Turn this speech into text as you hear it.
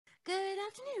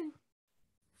afternoon.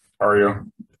 How are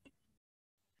you?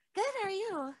 Good, how are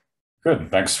you?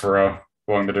 Good. Thanks for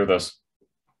willing to do this.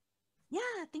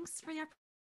 Yeah, thanks for the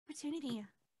opportunity.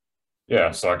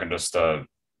 Yeah, so I can just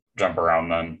jump around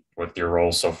then with your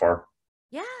roles so far.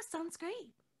 Yeah, sounds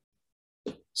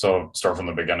great. So start from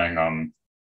the beginning.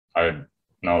 I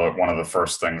know that one of the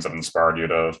first things that inspired you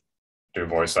to do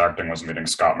voice acting was meeting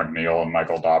Scott McNeil and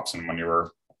Michael Dobson when you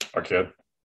were a kid.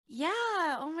 Yeah,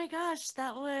 oh my gosh,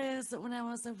 that was when I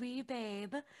was a wee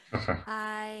babe.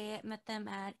 I met them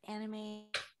at Anime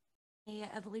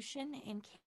Evolution in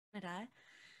Canada.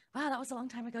 Wow, that was a long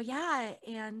time ago. Yeah,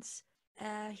 and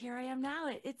here I am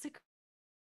now. It's a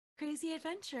crazy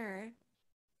adventure.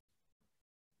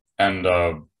 And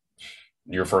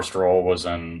your first role was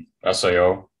in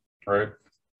SAO, right?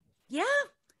 Yeah,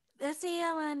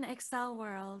 SAL and Excel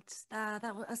World.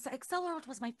 That was Excel World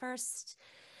was my first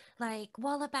like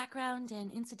Walla background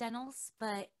and incidentals,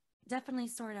 but definitely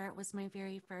Sword Art was my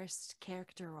very first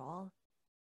character role.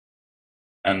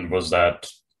 And was that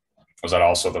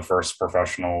also the first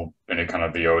professional any kind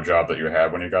of VO job that you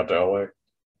had when you got to LA?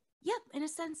 Yep, in a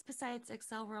sense, besides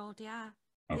Excel World, yeah.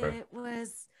 Okay. It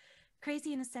was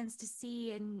crazy in a sense to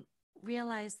see and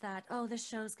realize that, oh, this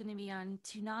show is going to be on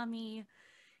Toonami.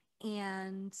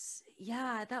 And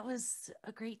yeah, that was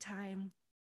a great time.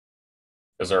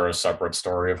 Is there a separate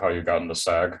story of how you got into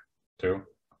SAG too?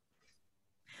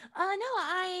 No,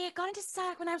 I got into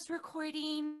SAG when I was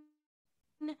recording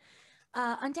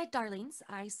Undead Darlings.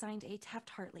 I signed a Taft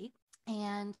Hartley,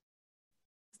 and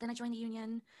then I joined the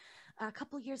union a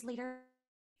couple years later,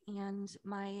 and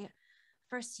my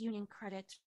first union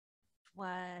credit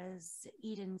was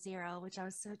Eden Zero, which I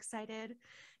was so excited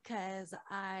because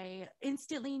I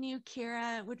instantly knew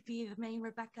Kira would be the main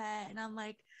Rebecca, and I'm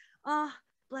like, oh,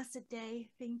 blessed day,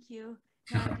 thank you.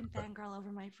 Now I can fangirl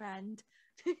over my friend.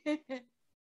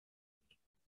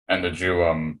 And did you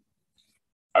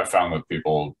I found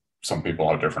that some people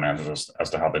have different answers as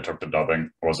to how they took the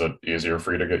dubbing. Was it easier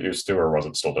for you to get used to, or was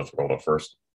it still difficult at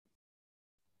first?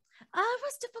 It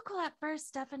was difficult at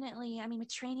first, definitely. I mean,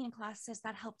 with training classes,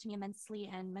 that helped me immensely,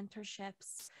 and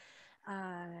mentorships.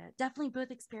 Definitely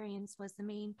both experience was the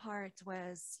main part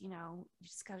was, you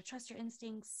just got to trust your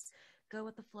instincts, go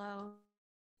with the flow.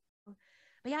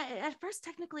 But yeah, at first,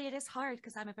 technically, it is hard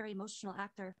because I'm a very emotional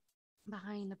actor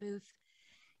behind the booth.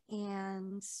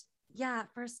 And yeah,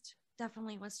 at first,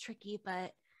 definitely was tricky,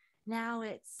 but now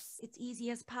it's easy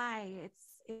as pie.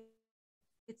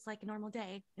 It's like a normal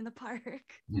day in the park.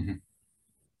 Mm-hmm.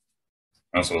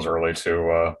 This was early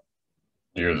to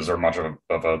is there much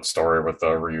of a story with the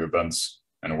Ryubens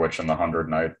and Witch and the Hundred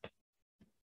Knight?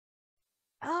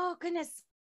 Oh goodness,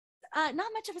 not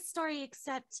much of a story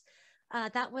except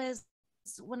that was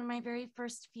one of my very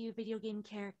first few video game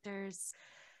characters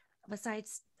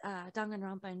besides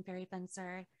Danganronpa and Fairy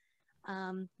Fencer.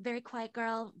 Very quiet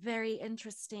girl, very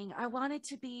interesting. I wanted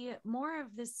to be more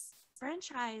of this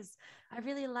franchise. I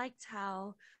really liked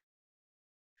how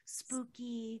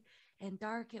spooky and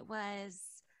dark it was.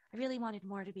 I really wanted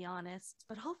more, to be honest,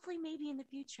 but hopefully maybe in the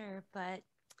future. But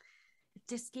it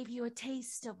just gave you a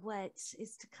taste of what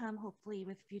is to come, hopefully,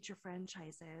 with future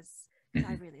franchises. So I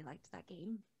Mm-hmm. really liked that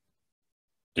game.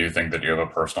 Do you think that you have a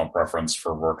personal preference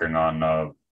for working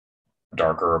on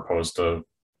darker opposed to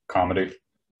comedy?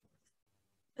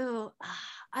 Oh,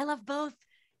 I love both.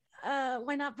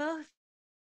 Why not both?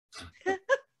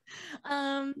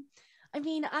 um, I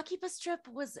mean, Akiba Strip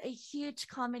was a huge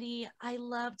comedy. I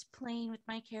loved playing with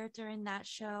my character in that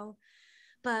show.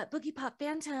 But Boogie Pop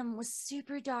Phantom was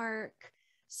super dark,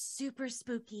 super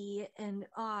spooky and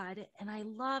odd, and I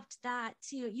loved that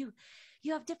too.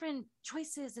 You have different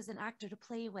choices as an actor to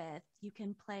play with. You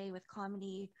can play with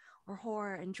comedy or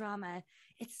horror and drama.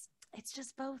 It's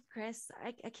just both, Chris.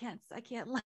 I can't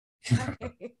lie.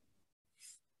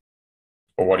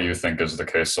 But what do you think is the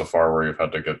case so far where you've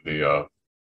had to get the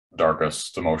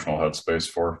darkest emotional headspace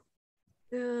for?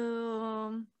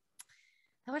 um,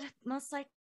 that would most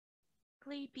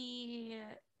likely be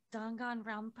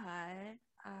Danganronpa.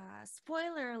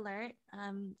 Spoiler alert,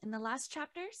 in the last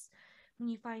chapters, when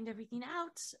you find everything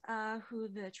out, who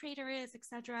the traitor is,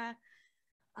 etc.,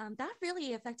 that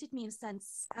really affected me in a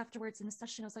sense afterwards in the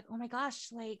session. I was like, oh my gosh,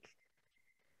 like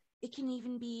it can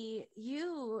even be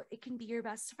you, it can be your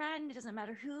best friend, it doesn't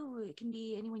matter who, it can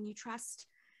be anyone you trust.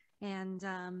 And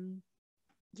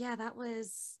yeah, that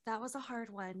was a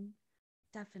hard one,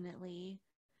 definitely.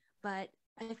 But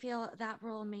I feel that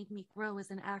role made me grow as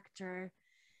an actor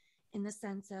in the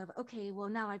sense of, okay, well,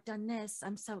 now I've done this.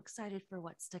 I'm so excited for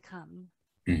what's to come.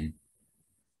 Mhm.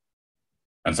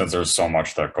 And since there's so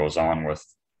much that goes on with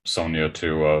Sonia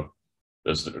too,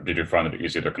 Did you find it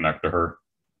easy to connect to her?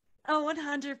 Oh,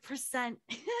 100%.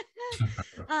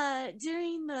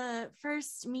 During the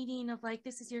first meeting of like,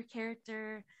 this is your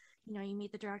character, you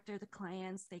meet the director, the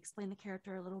clients, they explain the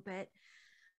character a little bit.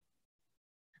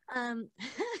 Um,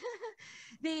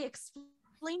 they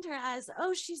explained her as,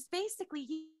 oh, she's basically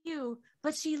you,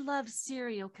 but she loves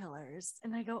serial killers.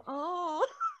 And I go, oh,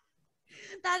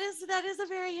 that is a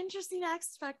very interesting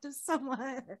aspect of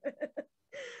someone.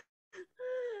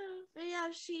 But yeah,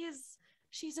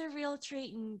 she's a real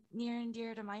treat and near and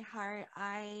dear to my heart.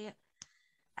 I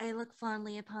look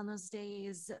fondly upon those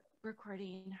days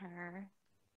recording her.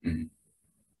 Mhm.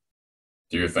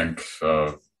 Do you think,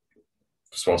 so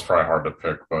it's probably hard to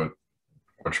pick, but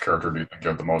which character do you think you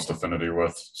have the most affinity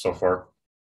with so far?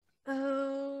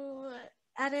 Oh,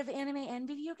 out of anime and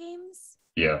video games?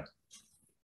 Yeah.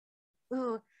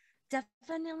 Oh,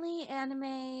 definitely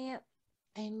anime.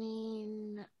 I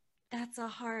mean, that's a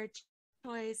hard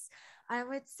choice. I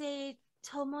would say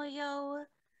Tomoyo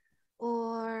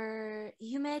or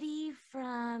Yumeri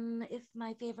from If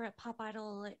My Favorite Pop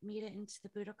Idol made it into the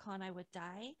Budokan, I Would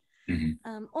Die.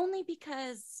 Hmm. Only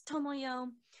because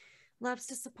Tomoyo loves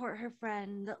to support her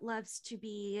friend, loves to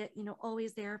be,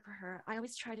 always there for her. I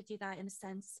always try to do that in a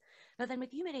sense. But then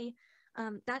with Yumeri,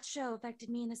 that show affected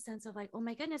me in a sense of like, oh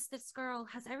my goodness, this girl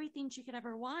has everything she could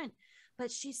ever want,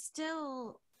 but she's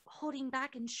still holding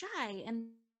back and shy. And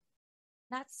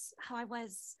that's how I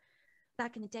was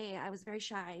back in the day. I was very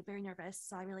shy, very nervous.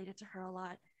 So I related to her a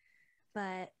lot.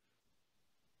 But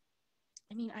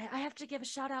I mean, I have to give a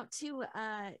shout out to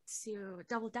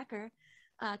Double Decker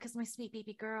because my sweet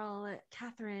baby girl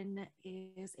Catherine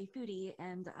is a foodie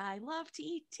and I love to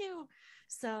eat too.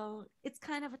 So it's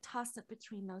kind of a toss up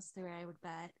between those three, I would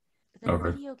bet. But then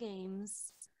Okay. video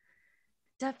games,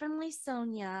 definitely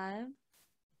Sonia.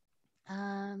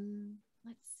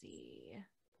 Let's see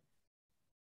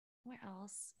where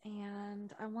else,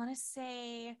 and I want to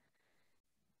say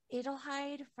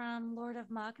Adelheid from Lord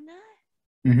of Magna.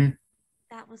 Hmm.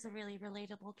 That was a really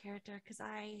relatable character because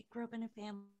I grew up in a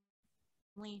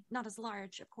family, not as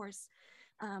large, of course,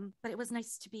 but it was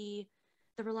nice to be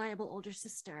the reliable older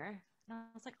sister. And I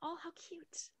was like, oh, how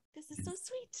cute. This is so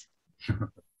sweet.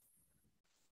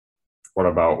 What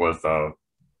about with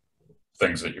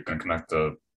things that you can connect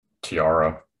to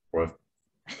Tiara with?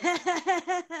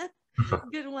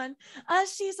 Good one.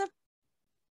 She's a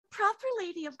proper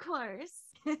lady, of course.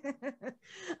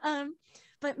 um,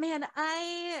 but man,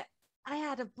 I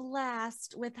had a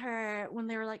blast with her when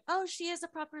they were like, "Oh, she is a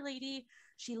proper lady.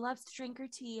 She loves to drink her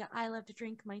tea. I love to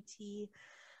drink my tea."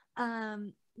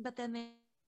 But then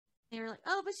they were like,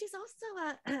 "Oh, but she's also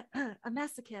a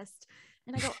masochist,"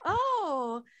 and I go,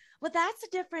 "Oh, well, that's a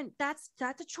different. That's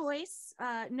a choice.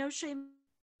 No shame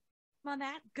on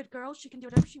that. Good girl. She can do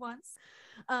whatever she wants."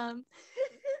 Um,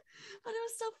 but it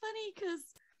was so funny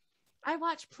because I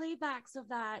watched playbacks of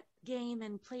that game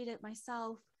and played it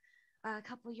myself a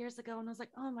couple of years ago, and I was like,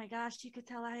 "Oh my gosh, you could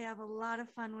tell I have a lot of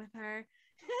fun with her."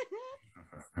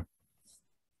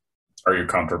 Are you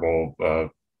comfortable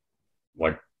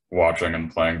like watching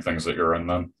and playing things that you're in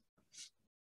then?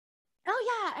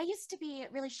 Oh yeah, I used to be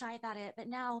really shy about it, but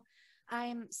now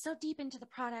I'm so deep into the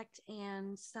product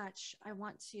and such. I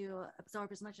want to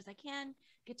absorb as much as I can,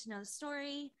 get to know the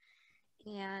story,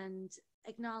 and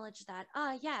acknowledge that,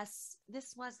 yes,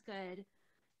 this was good,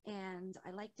 and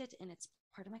I liked it, and it's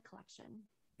part of my collection.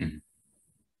 Mhm.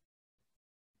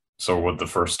 So would the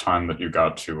first time that you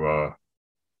got to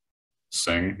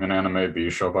sing an anime be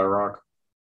Show by Rock?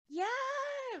 Yeah,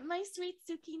 my sweet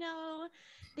Tsukino.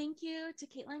 Thank you to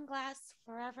Caitlin Glass,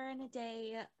 Forever and a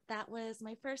Day. That was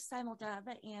my first simuldub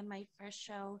and my first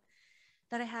show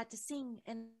that I had to sing.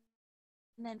 And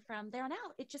then from there on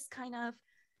out, it just kind of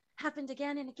happened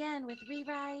again and again with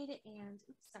Rewrite and,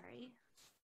 oops, sorry.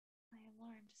 My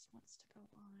alarm just wants to go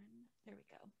on. There we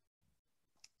go.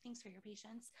 Thanks for your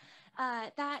patience.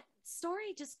 That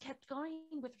story just kept going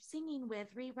with singing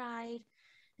with Rewrite,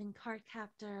 then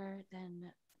Cardcaptor,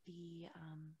 then the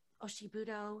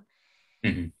Oshibudo.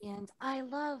 Hmm. And I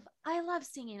love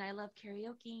singing. I love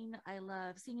karaoke. I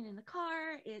love singing in the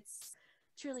car. It's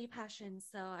truly a passion.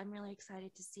 So I'm really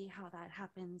excited to see how that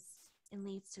happens and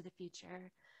leads to the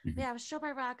future. But Hmm. yeah, with Show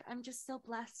by Rock, I'm just so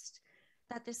blessed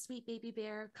that this sweet baby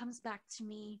bear comes back to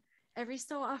me every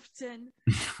so often.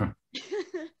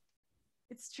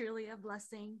 It's truly a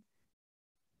blessing.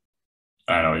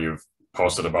 I know you've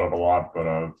posted about it a lot,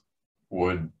 but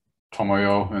would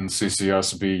Tomoyo and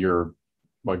CCS be your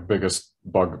like biggest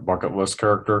bucket list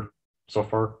character so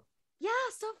far? Yeah,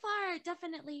 so far,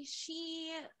 definitely.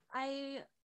 I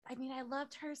mean, I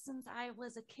loved her since I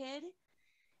was a kid.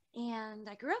 And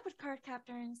I grew up with Cardcaptor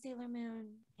and Sailor Moon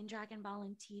and Dragon Ball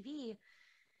and TV.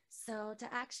 So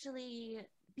to actually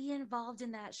be involved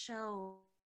in that show,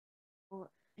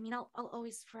 I mean, I'll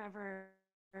always forever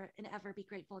and ever be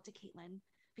grateful to Caitlin,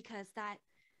 because that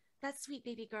sweet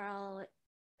baby girl,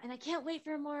 and I can't wait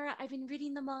for more. I've been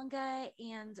reading the manga,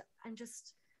 and I'm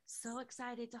just so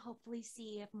excited to hopefully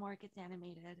see if more gets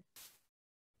animated.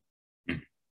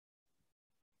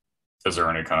 Is there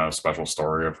any kind of special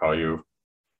story of how you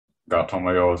got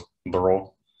Tomoyo the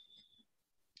role?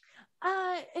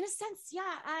 In a sense,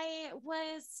 yeah. I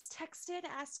was texted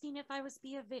asking if I would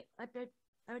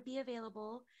be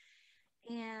available,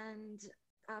 and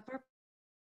for a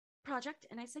project,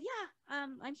 and I said, yeah.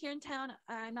 I'm here in town.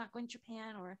 I'm not going to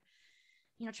Japan or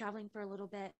traveling for a little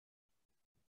bit.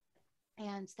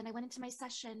 And then I went into my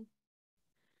session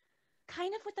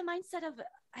kind of with the mindset of,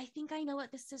 I think I know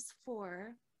what this is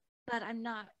for, but I'm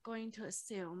not going to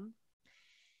assume.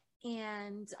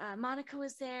 And Monica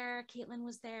was there, Caitlin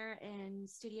was there, and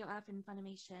Studio F and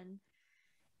Funimation.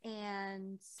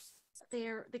 And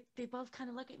they both kind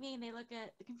of look at me, and they look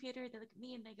at the computer, they look at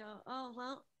me, and they go, oh,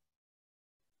 well,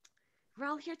 we're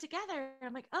all here together.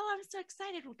 I'm like, oh, I'm so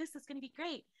excited. Well, this is going to be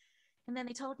great. And then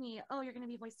they told me, oh, you're going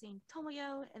to be voicing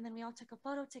Tomoyo. And then we all took a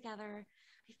photo together.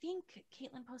 I think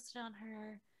Caitlin posted on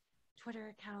her Twitter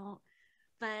account,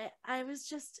 but I was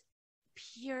just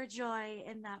pure joy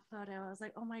in that photo. I was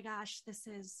like, oh my gosh, this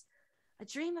is a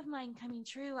dream of mine coming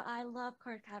true. I love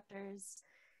Cardcaptors,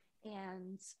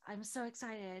 and I'm so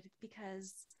excited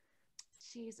because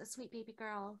she's a sweet baby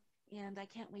girl, and I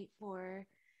can't wait for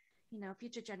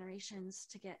future generations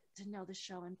to get to know the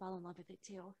show and fall in love with it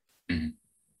too. Mm-hmm.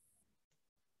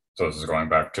 So this is going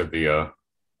back to the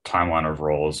timeline of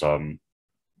roles.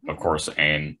 Of course,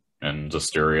 Ain and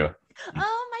Zisteria.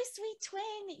 Oh, my sweet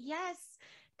twin. Yes.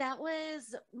 That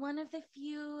was one of the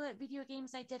few video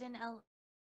games I did in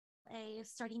LA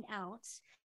starting out.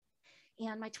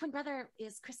 And my twin brother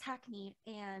is Chris Hackney,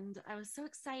 and I was so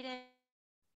excited.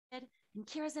 And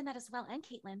Kira's in that as well, and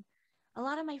Caitlin. A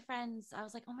lot of my friends, I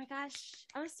was like, oh my gosh,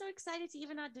 I was so excited to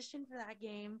even audition for that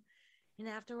game. And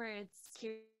afterwards,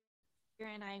 Kira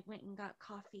and I went and got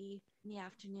coffee in the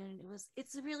afternoon.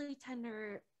 It's a really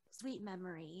tender, sweet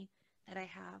memory that I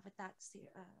have with that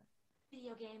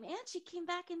video game. And she came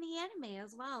back in the anime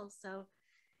as well. So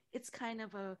it's kind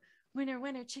of a winner,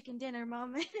 winner, chicken dinner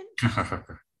moment.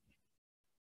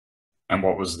 And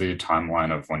what was the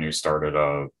timeline of when you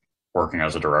started working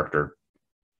as a director?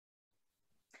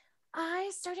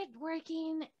 I started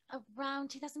working around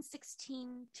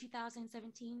 2016,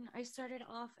 2017. I started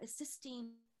off assisting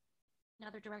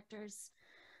other directors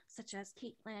such as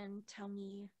Caitlin,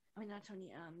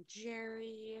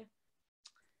 Jerry,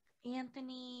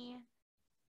 Anthony,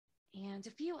 and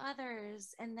a few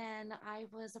others. And then I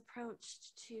was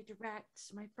approached to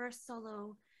direct my first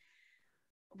solo,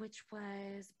 which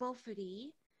was Bofuri,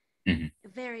 Mm-hmm. a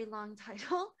very long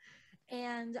title.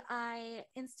 And I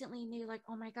instantly knew, like,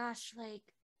 oh my gosh, like,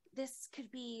 this could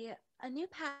be a new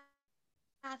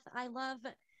path. I love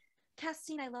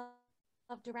casting. I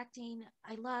love directing.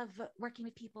 I love working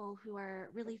with people who are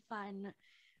really fun,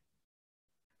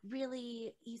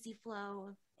 really easy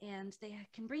flow, and they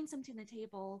can bring something to the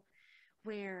table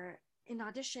where in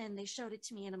audition they showed it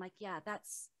to me, and I'm like, yeah,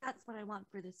 that's what I want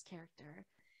for this character.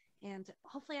 And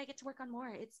hopefully I get to work on more.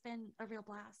 It's been a real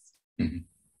blast. Mm-hmm.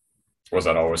 Was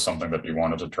that always something that you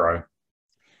wanted to try?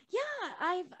 Yeah,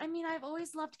 I've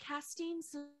always loved casting.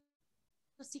 So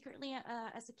secretly,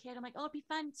 as a kid, I'm like, oh, it'd be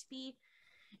fun to be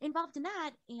involved in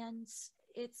that. And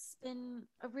it's been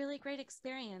a really great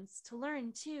experience to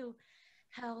learn too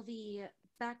how the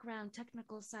background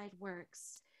technical side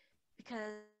works,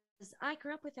 because I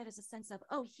grew up with it as a sense of,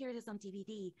 oh, here it is on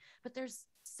DVD, but there's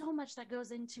so much that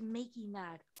goes into making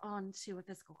that onto a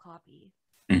physical copy.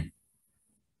 Mm.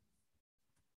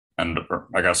 And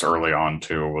I guess early on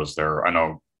too, was there, I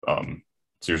know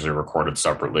it's usually recorded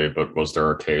separately, but was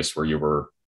there a case where you were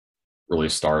really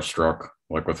starstruck,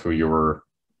 like with who you were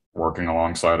working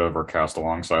alongside of or cast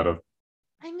alongside of?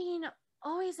 I mean,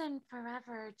 always and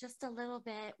forever, just a little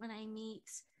bit when I meet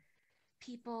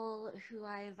people who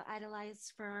I've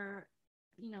idolized for,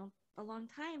 a long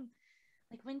time.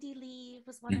 Like Wendy Lee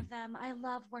was one of them. I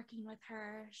love working with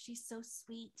her. She's so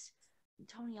sweet.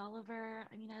 Tony Oliver.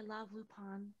 I mean, I love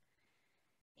Lupin.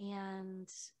 And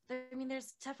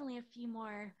there's definitely a few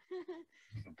more.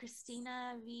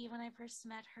 Christina V, when I first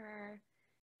met her.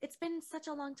 It's been such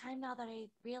a long time now that I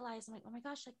realize, I'm like, oh my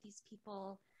gosh, like these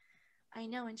people I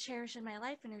know and cherish in my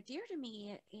life and are dear to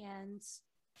me. And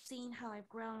seeing how I've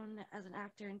grown as an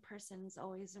actor in person is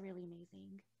always really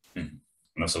amazing. And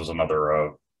this was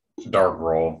another dark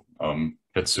role,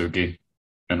 Hitsuki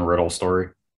in Riddle Story.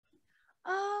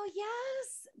 Oh,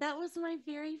 yes. That was my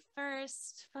very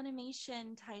first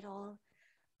Funimation title.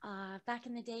 Back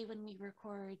in the day when we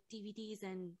record DVDs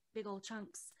in big old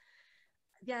chunks.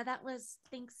 Yeah, that was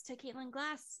thanks to Caitlin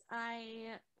Glass.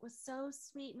 I was so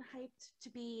sweet and hyped to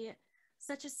be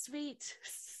such a sweet,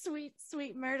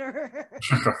 sweet murderer.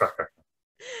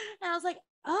 And I was like,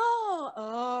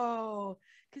 oh,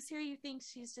 because here you think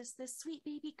she's just this sweet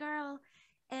baby girl,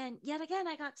 and yet again,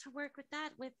 I got to work with that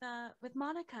with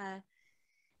Monica,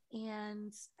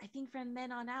 and I think from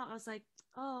then on out, I was like,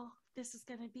 oh, this is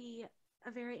going to be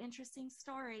a very interesting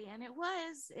story, and it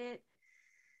was. It.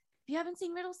 If you haven't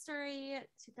seen Riddle Story,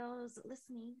 to those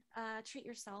listening, treat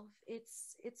yourself.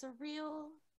 It's a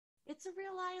real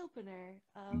eye opener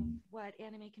of what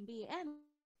anime can be, and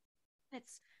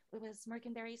it was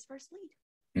Merkenberry's first lead.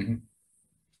 Mm-hmm.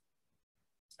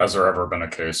 Has there ever been a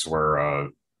case where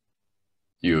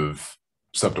you've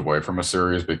stepped away from a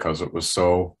series because it was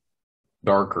so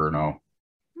dark, or no?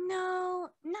 No,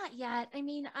 not yet. I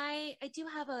mean, I do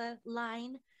have a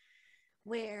line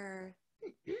where,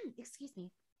 excuse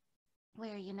me,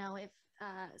 where if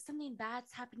something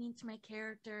bad's happening to my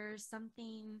character,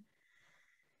 something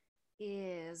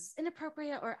is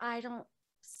inappropriate, or I don't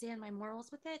stand my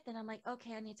morals with it, then I'm like,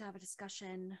 okay, I need to have a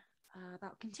discussion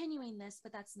about continuing this,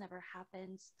 but that's never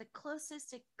happened. The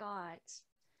closest it got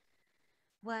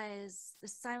was the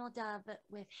simuldub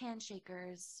with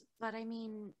handshakers, but I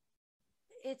mean,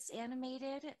 it's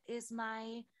animated is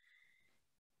my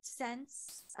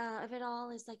sense of it all.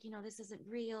 Is like, this isn't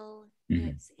real,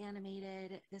 it's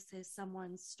animated, this is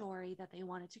someone's story that they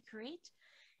wanted to create,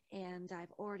 and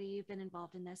I've already been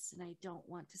involved in this, and I don't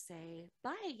want to say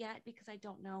bye yet because I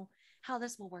don't know how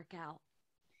this will work out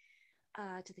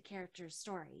to the character's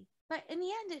story. But in the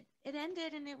end, it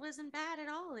ended, and it wasn't bad at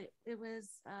all. It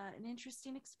was an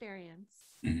interesting experience.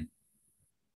 Mm-hmm.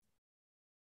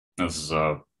 This is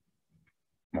a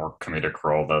more comedic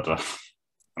role that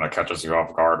kind of catches you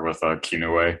off guard with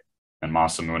Kinue and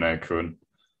Masamune-kun.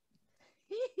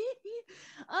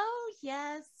 Oh,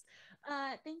 yes.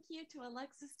 Thank you to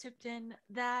Alexis Tipton.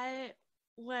 That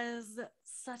was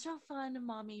such a fun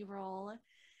mommy role.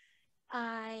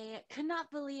 I could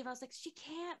not believe, I was like, she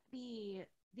can't be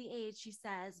the age she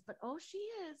says, but oh, she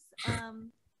is.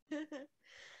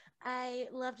 I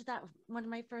loved that one of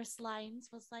my first lines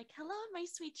was like, hello, my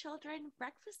sweet children,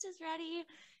 breakfast is ready.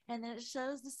 And then it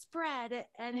shows the spread,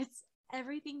 and it's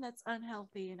everything that's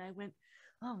unhealthy. And I went,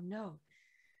 oh no,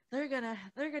 they're gonna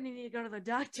need to go to the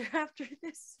doctor after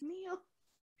this meal.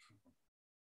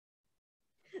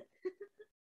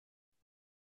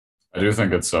 I do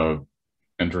think it's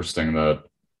interesting that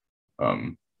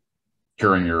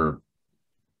hearing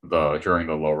hearing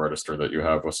the low register that you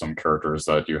have with some characters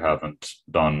that you haven't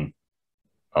done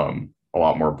a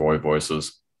lot more boy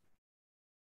voices.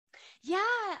 Yeah,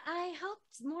 I hope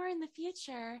more in the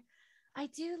future. I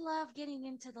do love getting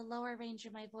into the lower range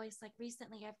of my voice. Like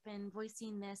recently, I've been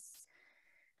voicing this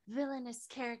villainous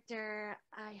character.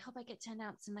 I hope I get to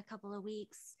announce in a couple of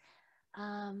weeks.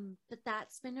 But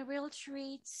that's been a real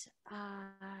treat.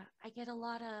 I get a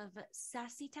lot of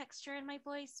sassy texture in my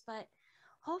voice, but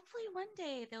hopefully one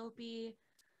day there'll be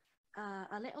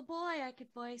a little boy I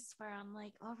could voice where I'm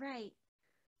like, all right,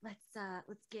 let's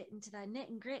get into the knit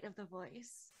and grit of the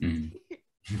voice.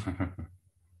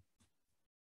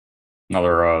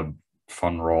 Another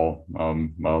fun role,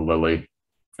 Lily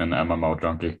in MMO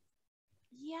Junkie.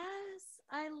 Yes,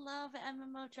 I love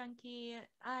MMO Junkie.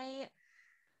 I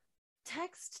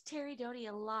text Terry Doty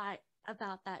a lot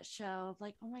about that show.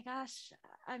 Like, oh my gosh,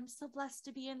 I'm so blessed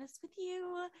to be in this with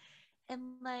you. And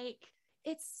like,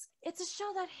 it's a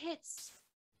show that hits,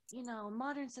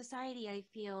 modern society, I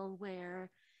feel,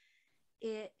 where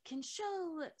it can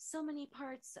show so many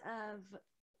parts of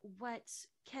what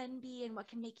can be and what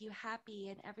can make you happy,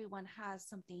 and everyone has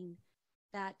something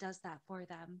that does that for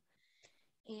them.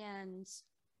 And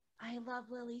I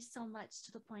love Lily so much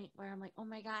to the point where I'm like, oh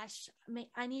my gosh,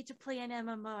 I need to play an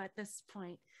MMO at this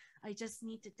point. I just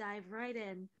need to dive right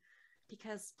in,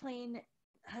 because playing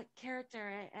her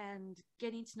character and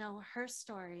getting to know her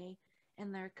story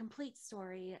and their complete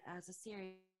story as a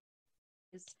series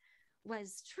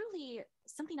was truly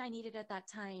something I needed at that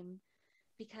time,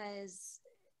 because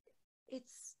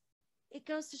it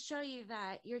goes to show you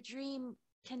that your dream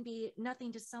can be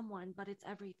nothing to someone, but it's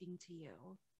everything to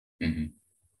you. Mm-hmm.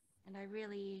 And I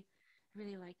really,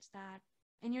 really liked that.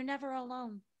 And you're never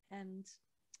alone. And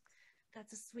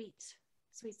that's a sweet,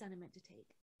 sweet sentiment to take.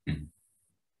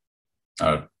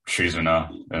 Mm-hmm. Shizuna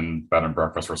and Bed and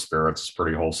Breakfast for Spirits is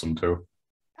pretty wholesome too.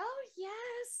 Oh,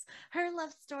 yes. Her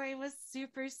love story was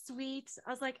super sweet. I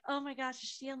was like, oh my gosh, is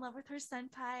she in love with her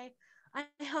senpai? I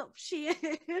hope she is.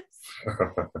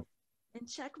 And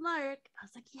check mark. I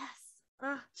was like,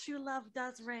 yes. True love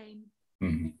does reign.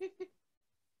 Mhm.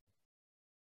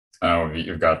 Oh,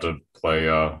 you've got to play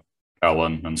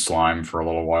Ellen and Slime for a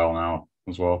little while now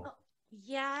as well. Oh,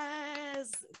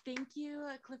 yes. Thank you,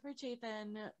 Clifford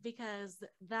Chapin, because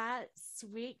that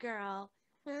sweet girl.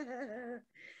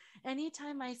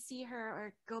 Anytime I see her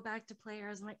or go back to play her,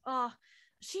 I'm like, oh,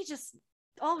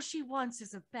 all she wants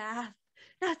is a bath.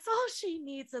 That's all she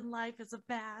needs in life is a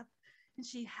bath. And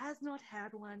she has not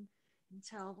had one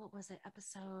until, what was it,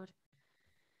 episode,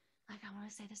 like I want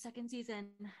to say the second season.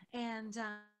 And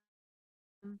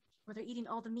where they're eating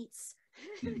all the meats.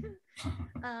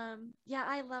 Yeah,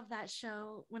 I love that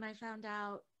show. When I found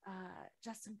out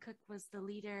Justin Cook was the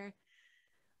leader,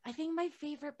 I think my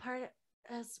favorite part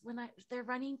is when they're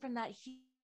running from that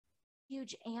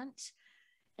huge ant,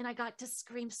 and I got to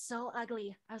scream so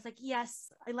ugly. I was like,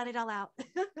 yes, I let it all out.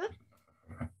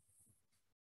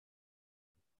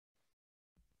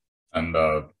 And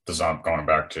this going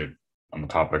back to on the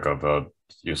topic of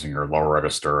using your lower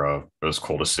register, it was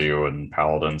cool to see you in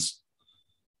Paladins.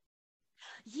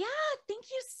 Yeah, thank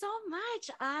you so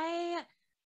much. I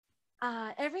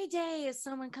every day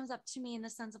someone comes up to me in the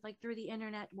sense of like through the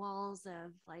internet walls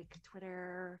of like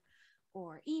Twitter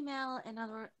or email, and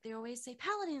they always say,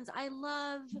 Paladins, I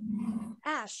love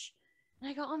Ash. And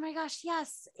I go, oh my gosh,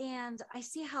 yes. And I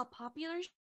see how popular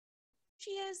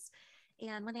she is.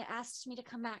 And when they asked me to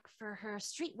come back for her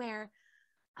streetwear,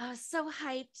 I was so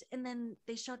hyped. And then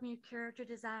they showed me a character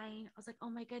design. I was like, oh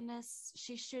my goodness,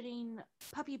 she's shooting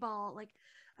puppy ball, like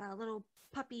a little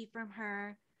puppy from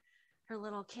her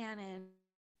little cannon.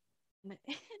 And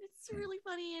it's really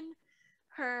funny. And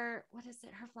her, what is it?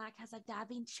 Her flag has a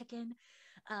dabbing chicken.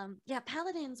 Yeah,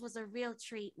 Paladins was a real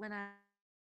treat. When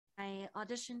I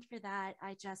auditioned for that,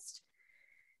 I just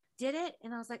did it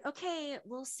and I was like, okay,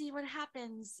 we'll see what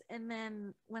happens. And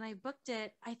then when I booked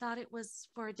it, I thought it was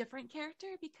for a different character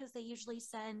because they usually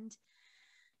send,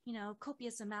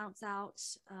 copious amounts out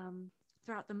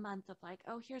throughout the month of like,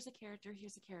 oh, here's a character,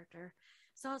 here's a character.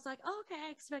 So I was like, oh, okay,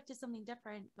 I expected something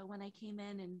different. But when I came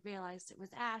in and realized it was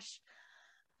Ash,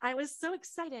 I was so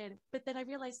excited. But then I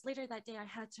realized later that day I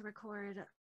had to record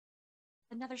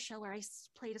another show where I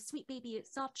played a sweet baby,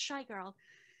 soft, shy girl.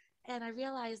 And I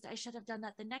realized I should have done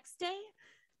that the next day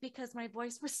because my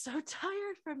voice was so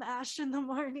tired from Ash in the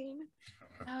morning.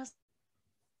 I was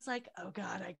like, oh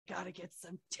God, I gotta get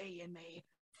some tea in me.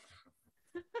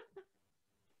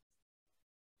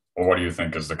 Well, what do you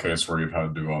think is the case where you've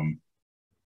had to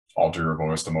alter your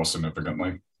voice the most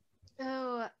significantly?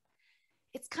 Oh,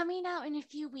 it's coming out in a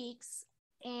few weeks,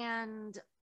 and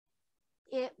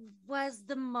it was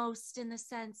the most in the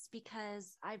sense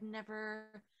because I've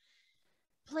never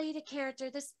played a character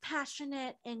this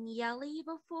passionate and yelly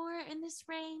before in this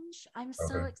range. I'm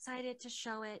so Okay. excited to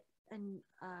show it and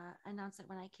announce it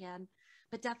when I can,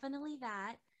 but definitely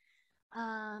that.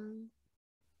 Um,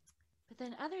 but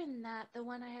then other than that, the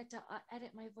one I had to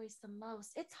edit my voice the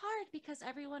most, it's hard because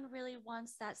everyone really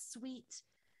wants that sweet,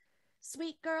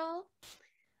 sweet girl.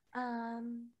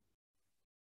 Um,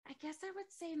 I guess I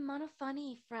would say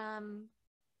Monofunny from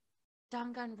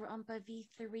Danganronpa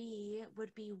V3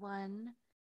 would be one.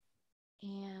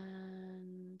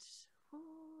 And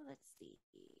let's see.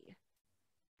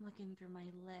 Looking through my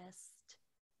list.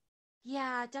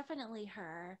 Yeah, definitely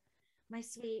her. My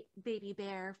sweet baby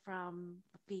bear from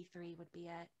V3 would be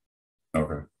it.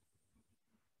 Okay.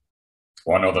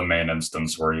 Well, I know the main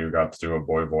instance where you got to do a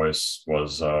boy voice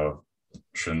was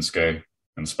Shinsuke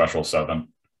in Special 7.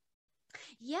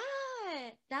 Yeah,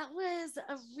 that was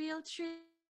a real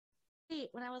treat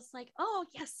when I was like, oh,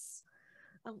 yes,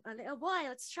 a little boy,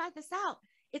 let's try this out.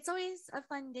 It's always a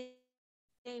fun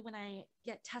day when I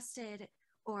get tested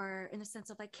or in the sense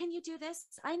of like, can you do this?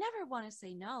 I never want to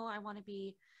say no. I want to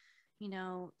be,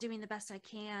 doing the best I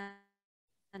can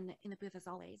in the booth as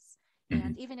always. Mhm.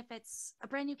 And even if it's a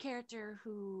brand new character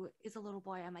who is a little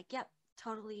boy, I'm like, yep,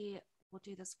 totally. We'll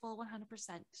do this full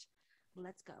 100%.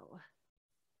 Let's go.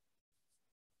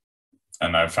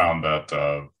 And I found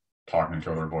that talking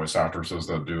to other voice actresses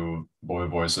that do boy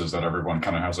voices, that everyone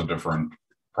kind of has a different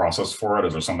process for it.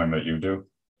 Is there something that you do?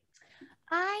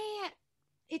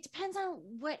 It depends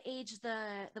on what age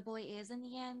the boy is in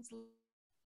the end.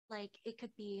 Like it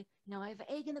could be, I have an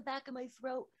egg in the back of my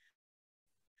throat,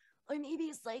 or maybe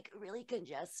it's like really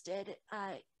congested.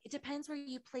 It depends where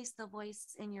you place the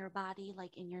voice in your body,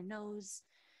 like in your nose,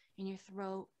 in your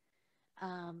throat,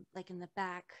 like in the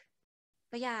back.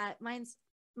 But yeah, mine's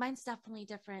mine's definitely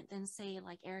different than say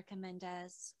like Erica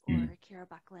Mendez Mm. or Kira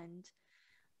Buckland.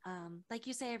 Like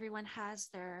you say, everyone has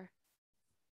their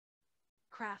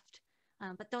craft,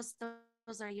 but those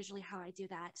are usually how I do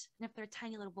that. And if they're a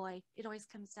tiny little boy, it always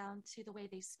comes down to the way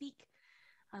they speak,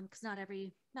 because not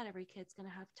every kid's gonna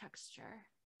have texture.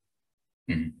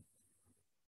 Mm.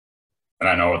 And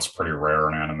I know it's pretty rare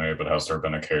in anime, but has there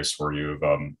been a case where you've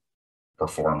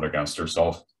performed against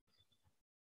yourself?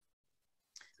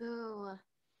 Ooh.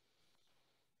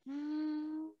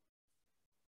 Hmm.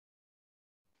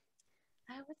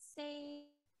 I would say,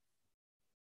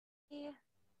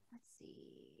 let's see.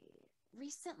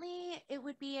 Recently, it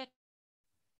would be a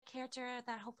character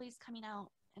that hopefully is coming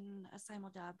out in a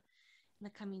simuldub in the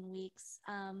coming weeks.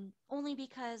 Only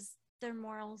because their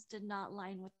morals did not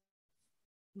line with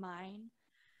mine.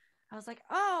 I was like,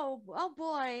 oh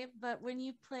boy. But when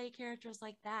you play characters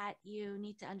like that, you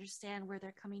need to understand where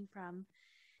they're coming from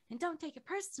and don't take it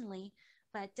personally,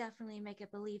 but definitely make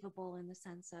it believable in the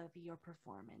sense of your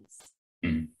performance.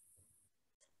 Mm.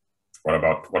 What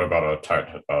about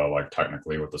like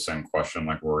technically with the same question,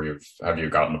 like where have you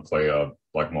gotten to play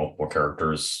like multiple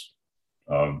characters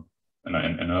in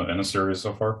a series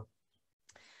so far?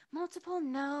 Multiple,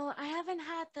 no, I haven't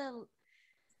had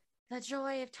the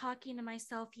joy of talking to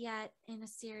myself yet in a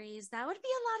series. That would be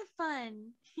a lot of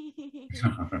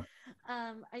fun.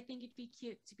 I think it'd be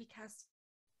cute to be cast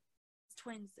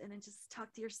twins and then just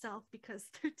talk to yourself because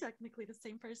they're technically the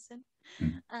same person.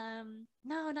 Mm.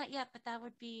 No, not yet, but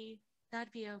that'd be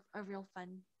a real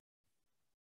fun.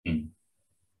 Mm.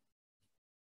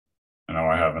 I know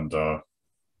I haven't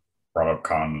brought up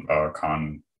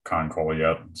Kancolle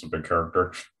yet. It's a big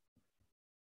character.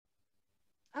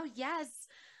 Oh yes,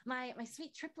 my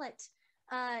sweet triplet.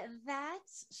 That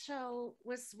show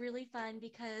was really fun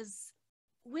because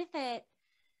with it,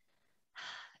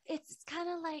 it's kind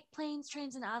of like planes,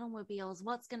 trains, and automobiles.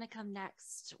 What's gonna come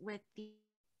next with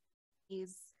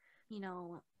these, you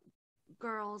know,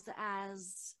 girls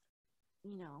as,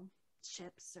 you know,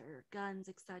 ships or guns,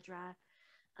 etc.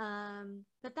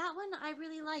 But that one I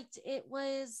really liked. It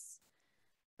was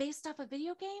based off a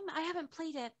video game. I haven't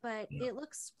played it, but Yeah. it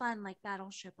looks fun, like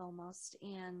Battleship almost.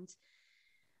 And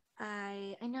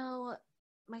I know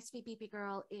my sweet baby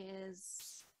girl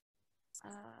is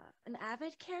an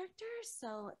avid character,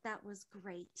 so that was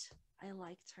great. I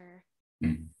liked her.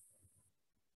 Mm.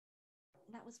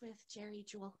 And that was with Jerry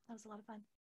Jewel. That was a lot of fun.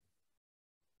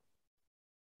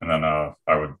 And then I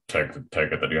would take it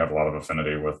that you have a lot of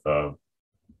affinity with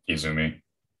Izumi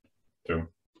too.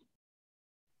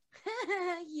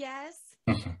 Yes.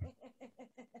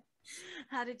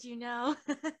 How did you know?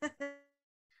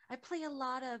 I play a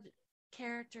lot of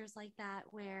characters like that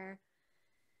where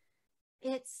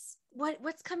it's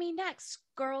what's coming next?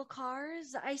 Girl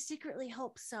cars? I secretly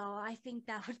hope so. I think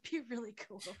that would be really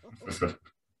cool.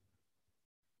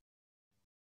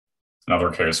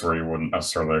 Another case where you wouldn't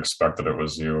necessarily expect that it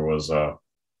was you was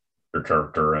your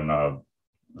character in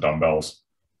Dumbbells.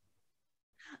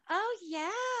 Oh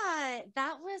yeah,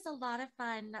 that was a lot of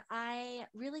fun. I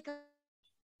really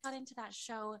got into that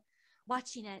show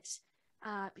watching it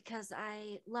because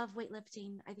I love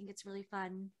weightlifting. I think it's really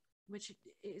fun, which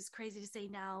is crazy to say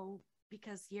now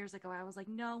because years ago I was like,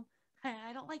 no,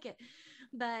 I don't like it.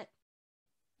 But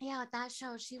yeah, with that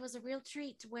show, she was a real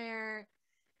treat where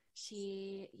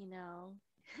she,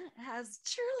 has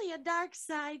truly a dark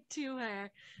side to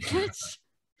her,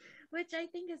 which I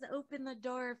think has opened the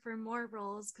door for more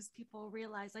roles because people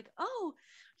realize, like, oh,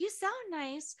 you sound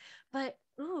nice, but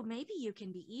ooh, maybe you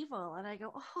can be evil. And I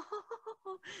go,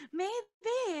 oh,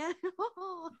 maybe.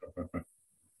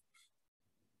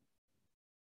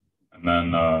 And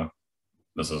then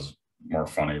this is more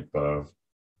funny, but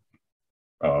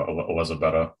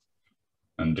Elizabetta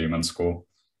in Demon School.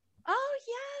 Oh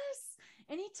yes.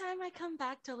 Anytime I come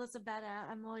back to Elisabetta,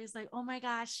 I'm always like, oh my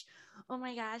gosh,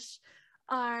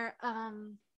 our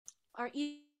our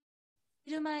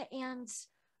Iruma and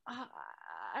uh,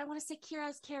 I want to say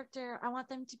Kira's character. I want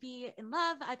them to be in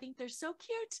love. I think they're so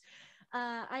cute.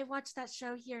 I watched that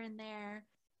show here and there,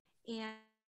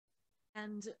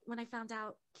 and when I found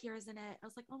out Kira's in it, I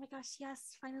was like, oh my gosh,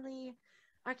 yes, finally,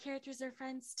 our characters are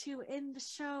friends too in the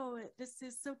show. This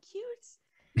is so cute.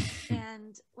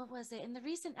 And what was it? In the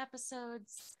recent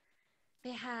episodes,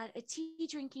 they had a tea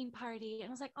drinking party, and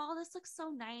I was like, oh, this looks so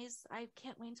nice. I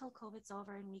can't wait until COVID's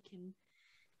over and we can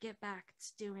get back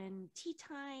to doing tea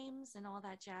times and all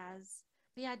that jazz.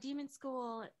 But yeah, Demon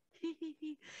School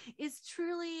is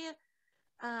truly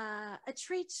a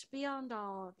treat beyond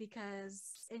all because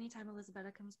anytime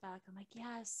Elisabetta comes back, I'm like,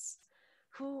 yes,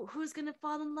 who's gonna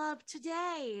fall in love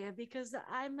today? Because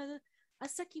a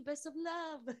succubus of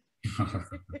love.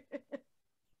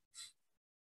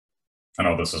 I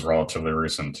know this is relatively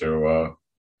recent too.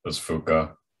 This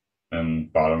Fuka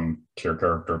and bottom tier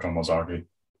character Tomozaki.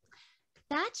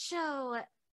 That show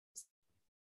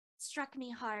struck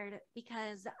me hard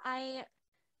because I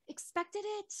expected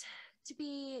it to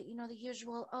be, the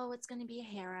usual, oh, it's going to be a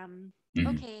harem.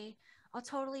 Mhm. Okay, I'll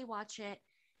totally watch it.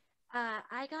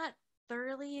 I got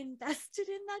thoroughly invested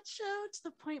in that show to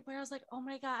the point where I was like, oh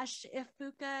my gosh, if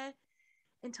Fuka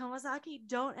and Tomozaki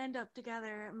don't end up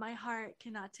together, my heart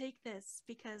cannot take this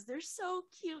because they're so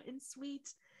cute and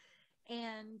sweet.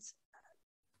 And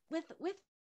with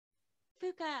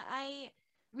Fuka, I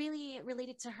really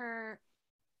related to her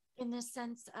in the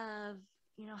sense of,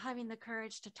 having the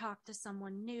courage to talk to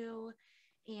someone new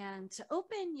and to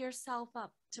open yourself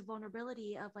up to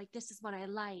vulnerability of like, this is what I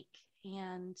like.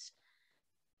 And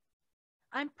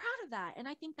I'm proud of that. And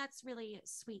I think that's really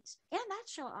sweet. And that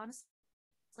show honestly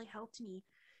helped me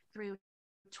through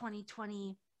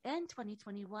 2020 and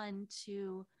 2021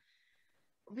 to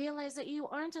realize that you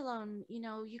aren't alone.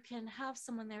 You can have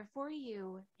someone there for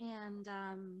you. And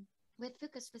with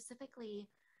Fuka specifically,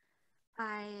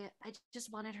 I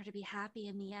just wanted her to be happy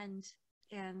in the end.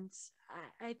 And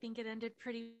I think it ended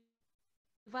pretty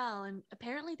well. And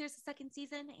apparently there's a second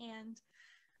season, and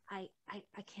I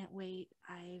can't wait.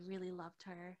 I really loved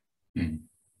her. Mhm.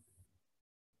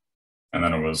 And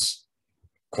then it was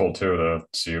cool too to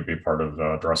see you be part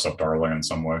of Dress Up Darling in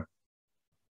some way.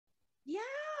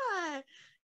 Yeah.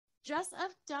 Dress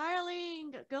Up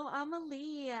Darling. Go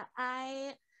Amelie.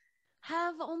 I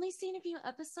have only seen a few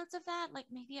episodes of that, like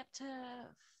maybe up to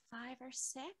 5 or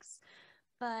 6.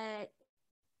 But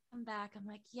I'm back. I'm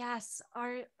like, yes.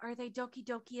 Are they Doki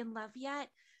Doki in love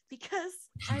yet? Because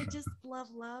I just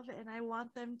love and I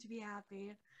want them to be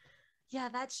happy. Yeah,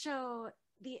 that show,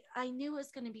 I knew it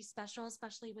was going to be special,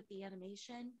 especially with the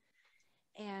animation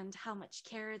and how much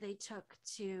care they took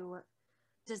to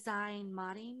design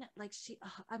modding. Like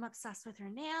I'm obsessed with her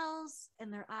nails,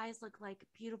 and their eyes look like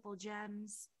beautiful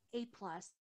gems. A+.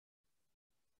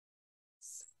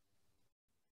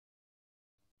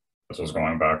 This was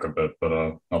going back a bit, but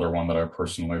another one that I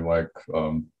personally like.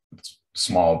 It's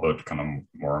small but kind of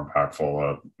more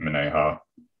impactful. Mineha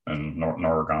and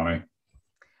Noragami.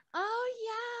 Oh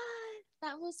yeah,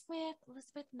 that was with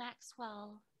Elizabeth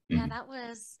Maxwell. Yeah, Mhm. that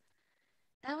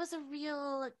was a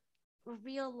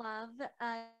real love.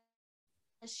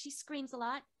 She screams a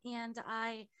lot, and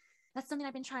that's something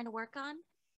I've been trying to work on,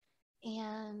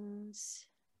 and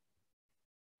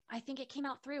I think it came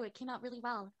out through. It came out really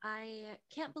well. I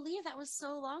can't believe that was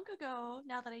so long ago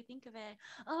now that I think of it.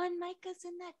 Oh, and Micah's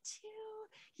in that too.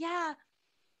 Yeah,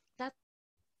 that's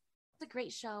a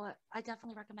great show. I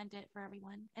definitely recommend it for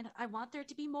everyone. And I want there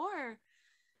to be more.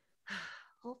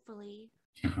 Hopefully.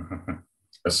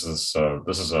 This is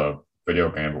a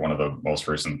video game, but one of the most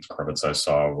recent credits I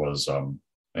saw was in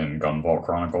Gunvolt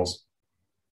Chronicles.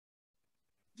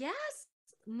 Yes.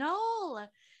 No.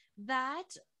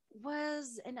 That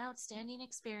was an outstanding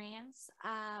experience.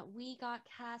 We got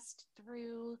cast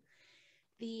through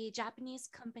the Japanese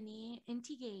company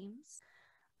Inti Games.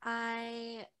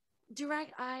 I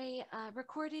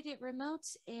recorded it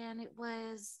remote, and it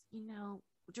was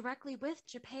directly with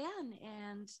Japan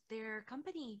and their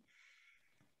company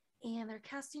and their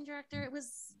casting director. It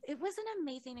was an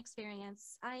amazing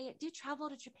experience. I do travel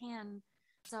to Japan,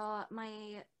 so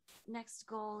my next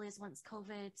goal is once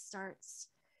COVID starts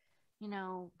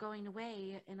going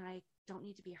away and I don't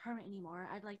need to be a hermit anymore,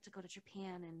 I'd like to go to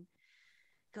Japan and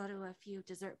go to a few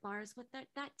dessert bars with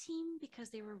that team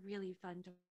because they were really fun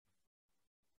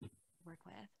to work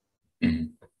with.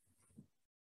 Mhm.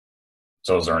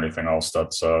 So, is there anything else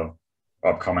that's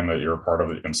upcoming that you're a part of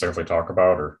that you can safely talk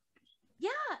about, or? Yeah,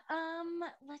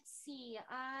 let's see.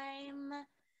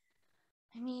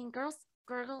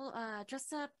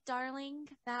 Dress Up Darling,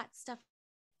 that's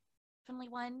definitely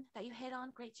one that you hit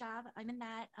on. Great job. I'm in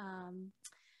that.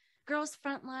 Girls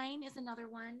Frontline is another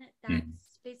one that's Mhm.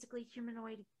 basically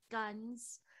humanoid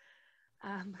guns.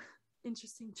 Um,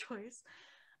 interesting choice.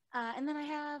 And then I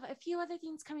have a few other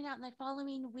things coming out in the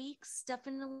following weeks,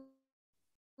 definitely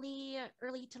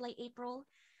early to late April.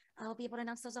 I'll be able to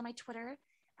announce those on my Twitter.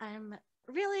 I'm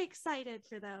really excited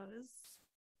for those.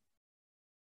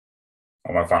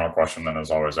 Well, my final question then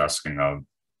is always asking,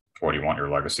 what do you want your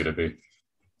legacy to be?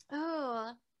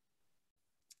 Oh,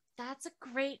 that's a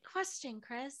great question,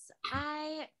 Chris.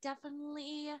 I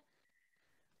definitely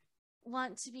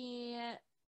want to be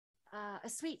a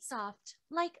sweet soft,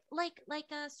 like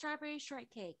a strawberry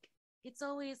shortcake. It's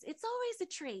always a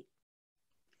treat.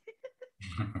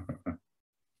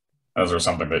 Is there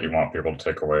something that you want people to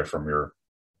take away from your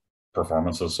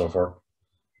performances so far?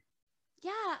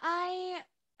 Yeah,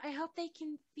 I hope they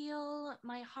can feel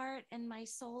my heart and my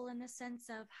soul in the sense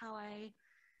of how I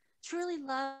truly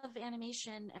love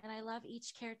animation and I love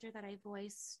each character that I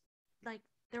voice. Like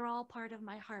they're all part of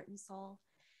my heart and soul.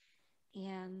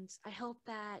 And I hope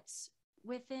that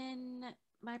within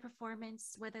my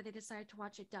performance, whether they decide to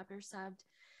watch it dubbed or subbed,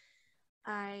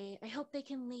 I hope they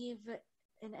can leave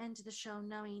an end to the show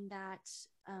knowing that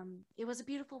it was a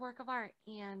beautiful work of art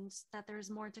and that there's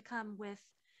more to come with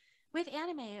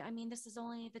anime. I mean, this is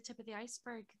only the tip of the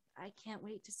iceberg. I can't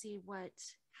wait to see what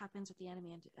happens with the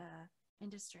anime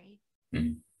industry.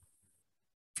 Mm-hmm.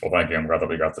 Well, thank you. I'm glad that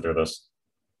we got to do this.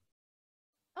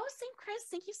 Oh, same, Chris.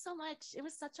 Thank you so much. It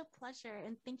was such a pleasure.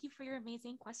 And thank you for your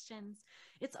amazing questions.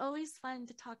 It's always fun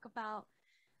to talk about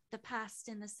the past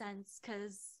in the sense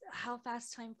because how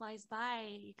fast time flies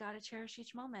by. You got to cherish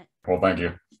each moment. Well, thank you.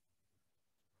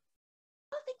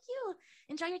 Oh, thank you.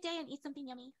 Enjoy your day and eat something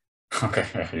yummy. Okay,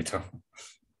 yeah, you too.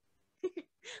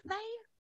 Bye.